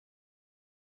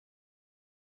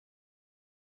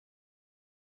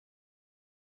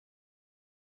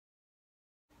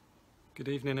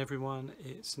Good evening everyone,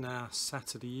 it's now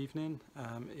Saturday evening.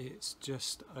 It's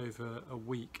just over a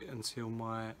week until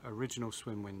my original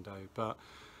swim window, but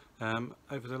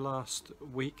over the last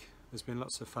week there's been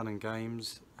lots of fun and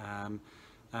games,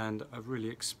 and I've really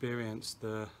experienced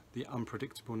the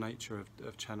unpredictable nature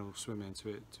of channel swimming to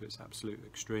its absolute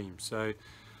extreme. So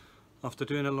after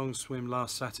doing a long swim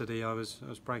last Saturday, I was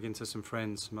bragging to some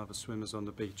friends, some other swimmers on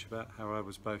the beach, about how I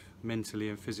was both mentally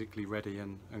and physically ready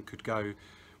and could go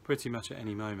pretty much at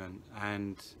any moment.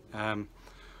 And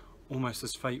almost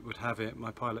as fate would have it,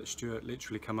 my pilot Stuart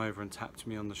literally come over and tapped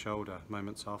me on the shoulder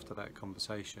moments after that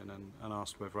conversation and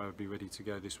asked whether I would be ready to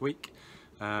go this week.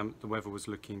 The weather was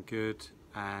looking good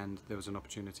and there was an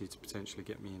opportunity to potentially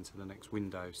get me into the next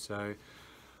window. So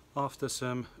after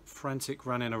some frantic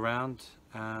running around,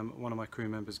 one of my crew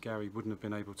members, Gary, wouldn't have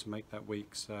been able to make that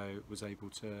week, so was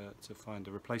able to find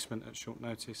a replacement at short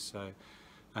notice. So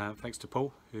thanks to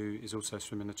Paul, who is also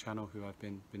swimming the channel, who I've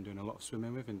been doing a lot of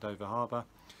swimming with in Dover Harbour,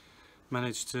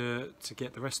 managed to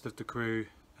get the rest of the crew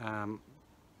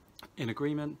in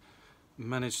agreement,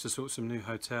 managed to sort some new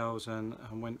hotels, and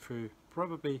went through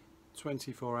probably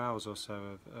 24 hours or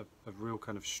so of real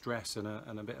kind of stress and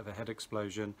a bit of a head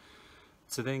explosion,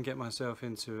 to then get myself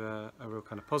into a real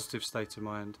kind of positive state of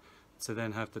mind, to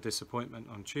then have the disappointment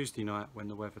on Tuesday night when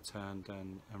the weather turned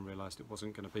and realised it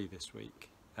wasn't going to be this week.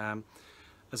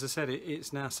 As I said,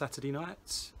 it's now Saturday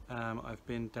night. I've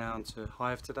been down to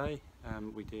Hive today.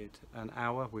 We did an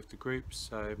hour with the group,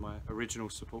 so my original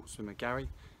support swimmer Gary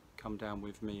come down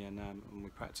with me, and we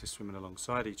practiced swimming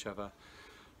alongside each other.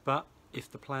 But if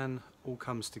the plan all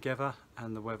comes together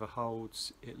and the weather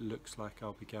holds, it looks like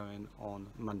I'll be going on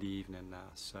Monday evening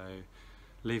now. So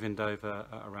leaving Dover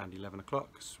at around 11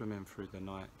 o'clock, swimming through the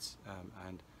night,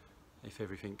 and if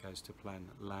everything goes to plan,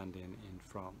 landing in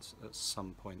France at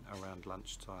some point around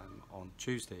lunchtime on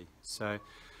Tuesday. So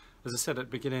as I said at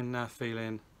the beginning, now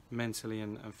feeling mentally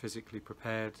and physically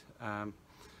prepared.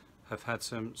 Have had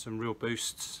some real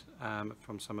boosts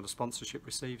from some of the sponsorship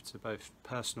received, to both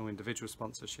personal individual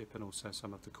sponsorship and also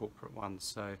some of the corporate ones.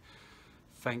 So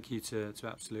thank you to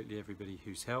absolutely everybody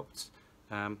who's helped.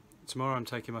 Tomorrow I'm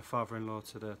taking my father-in-law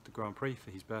to the Grand Prix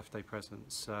for his birthday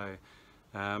present, so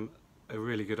a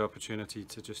really good opportunity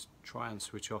to just try and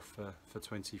switch off for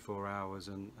 24 hours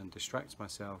and distract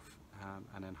myself,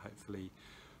 and then hopefully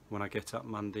when I get up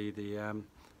Monday, the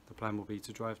plan will be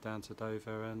to drive down to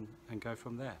Dover and go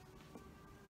from there.